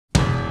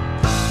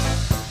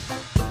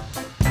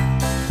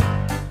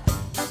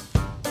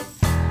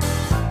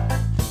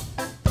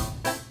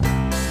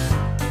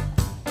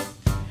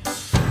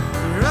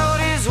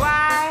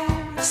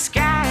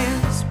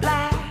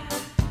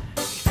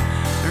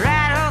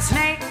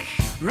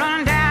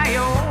run down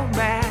your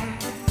back.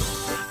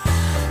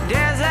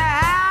 There's a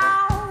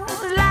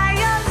house,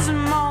 lions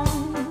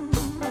moan.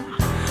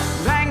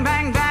 Bang,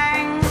 bang,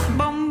 bang,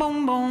 boom,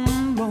 boom,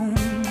 boom, boom.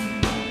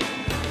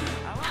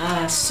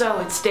 So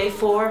it's day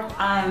 4.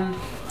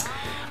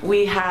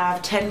 We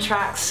have 10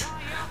 tracks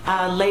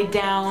laid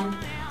down.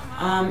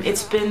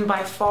 It's been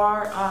by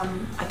far,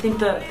 I think,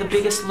 the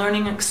biggest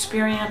learning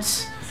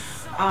experience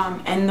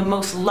and the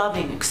most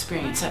loving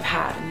experience I've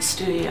had in the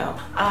studio.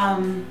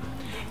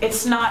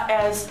 It's not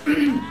as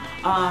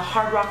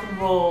hard rock and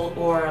roll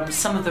or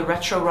some of the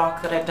retro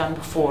rock that I've done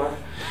before.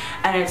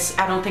 And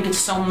I don't think it's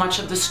so much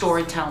of the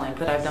storytelling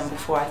that I've done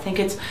before. I think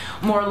it's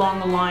more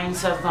along the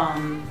lines of,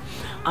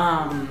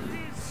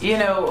 you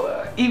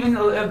know, even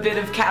a bit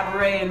of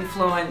cabaret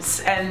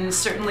influence and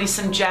certainly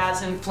some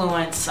jazz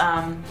influence.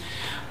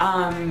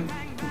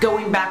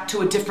 Going back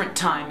to a different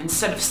time.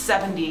 Instead of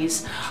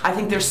 70s, I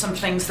think there's some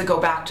things that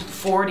go back to the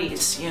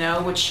 40s, you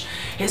know, which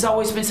has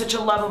always been such a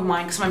love of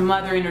mine because my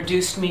mother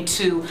introduced me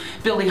to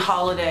Billie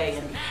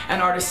Holiday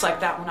and artists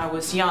like that when I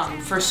was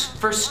young, first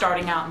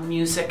starting out in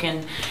music,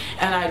 and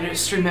I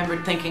just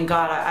remembered thinking,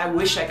 God, I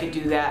wish I could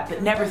do that,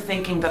 but never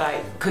thinking that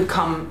I could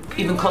come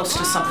even close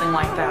to something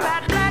like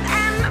that.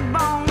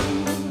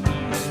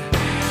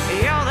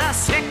 You're the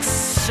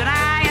sticks and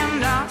I am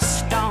the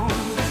stone.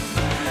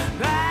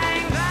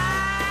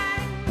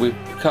 We've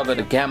covered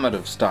a gamut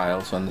of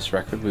styles on this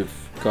record.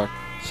 We've got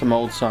some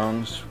old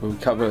songs where we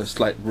cover a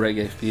slight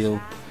reggae feel.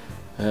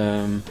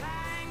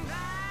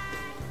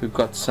 We've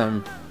got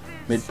some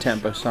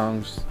mid-tempo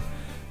songs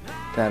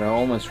that are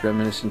almost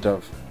reminiscent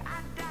of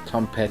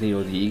Tom Petty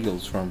or the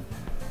Eagles from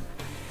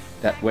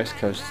that West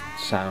Coast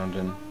sound.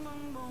 And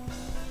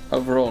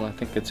overall, I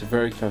think it's a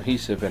very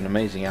cohesive and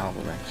amazing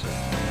album, actually.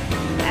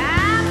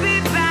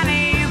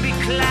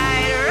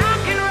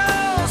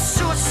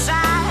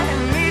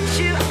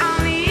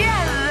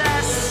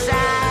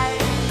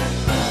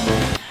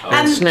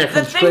 And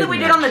the thing that we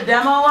did on the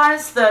demo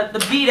was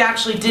the beat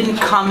actually didn't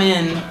come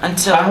in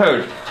until I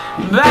heard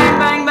bang,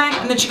 bang, bang,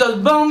 and then she goes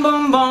boom,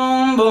 boom,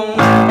 boom, boom,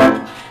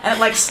 and it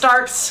like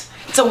starts.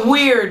 It's a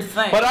weird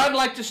thing. But I'd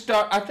like to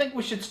start. I think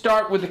we should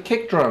start with the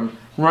kick drum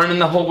running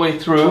the whole way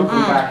through,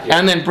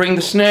 and then bring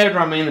the snare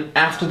drum in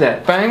after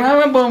that. Bang,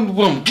 bang, boom,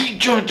 boom, boom.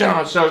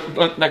 So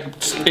like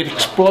it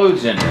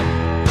explodes in.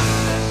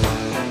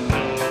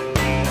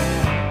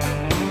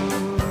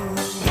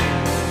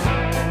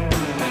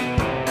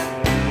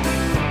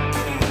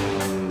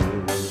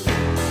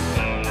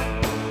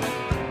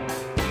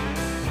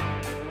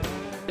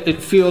 It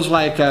feels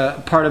like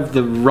a part of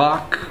the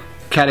rock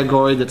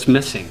category that's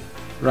missing,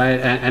 right?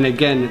 And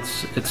again,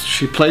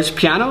 she plays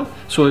piano,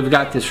 so we've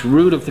got this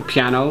root of the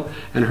piano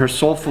and her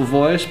soulful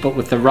voice, but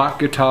with the rock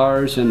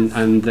guitars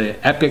and the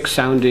epic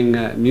sounding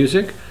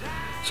music.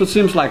 So it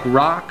seems like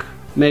rock,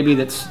 maybe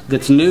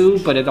that's new,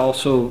 but it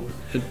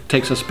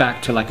takes us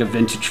back to like a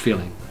vintage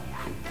feeling,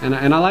 and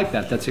I like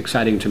that. That's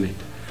exciting to me.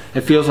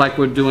 It feels like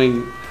we're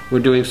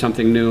doing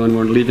something new and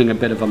we're leaving a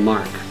bit of a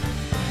mark.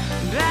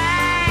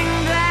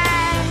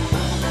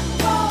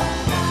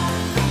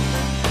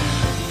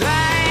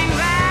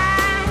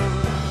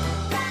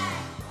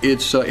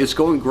 It's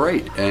going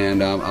great,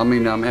 and I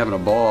mean, I'm having a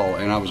ball,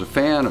 and I was a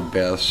fan of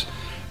Beth's,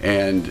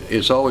 and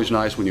it's always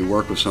nice when you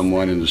work with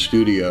someone in the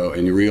studio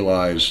and you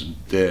realize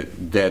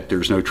that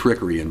there's no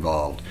trickery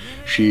involved.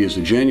 She is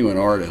a genuine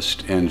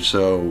artist, and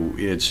so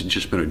it's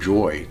just been a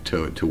joy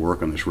to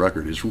work on this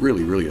record. It's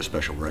really, really a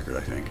special record,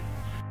 I think.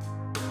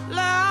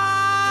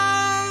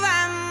 Love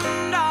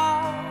and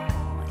all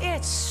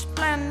its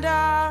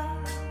splendor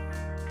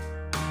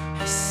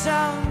has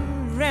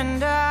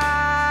surrendered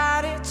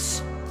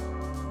its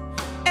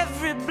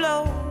every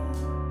blow,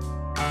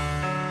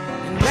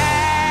 and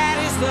that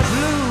is the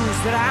blues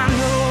that I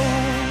know.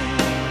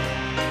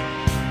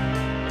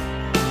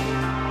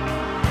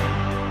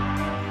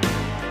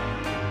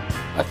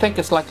 I think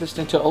it's like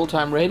listening to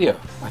old-time radio.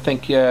 I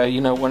think,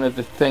 you know, one of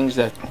the things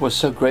that was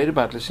so great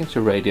about listening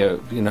to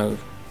radio, you know,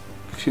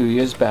 a few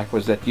years back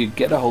was that you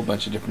get a whole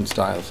bunch of different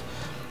styles.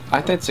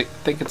 I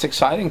think it's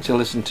exciting to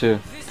listen to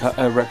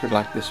a record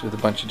like this with a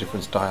bunch of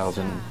different styles,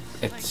 and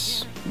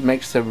it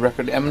makes the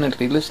record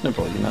eminently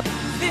listenable, you know.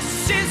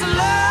 This is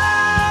love.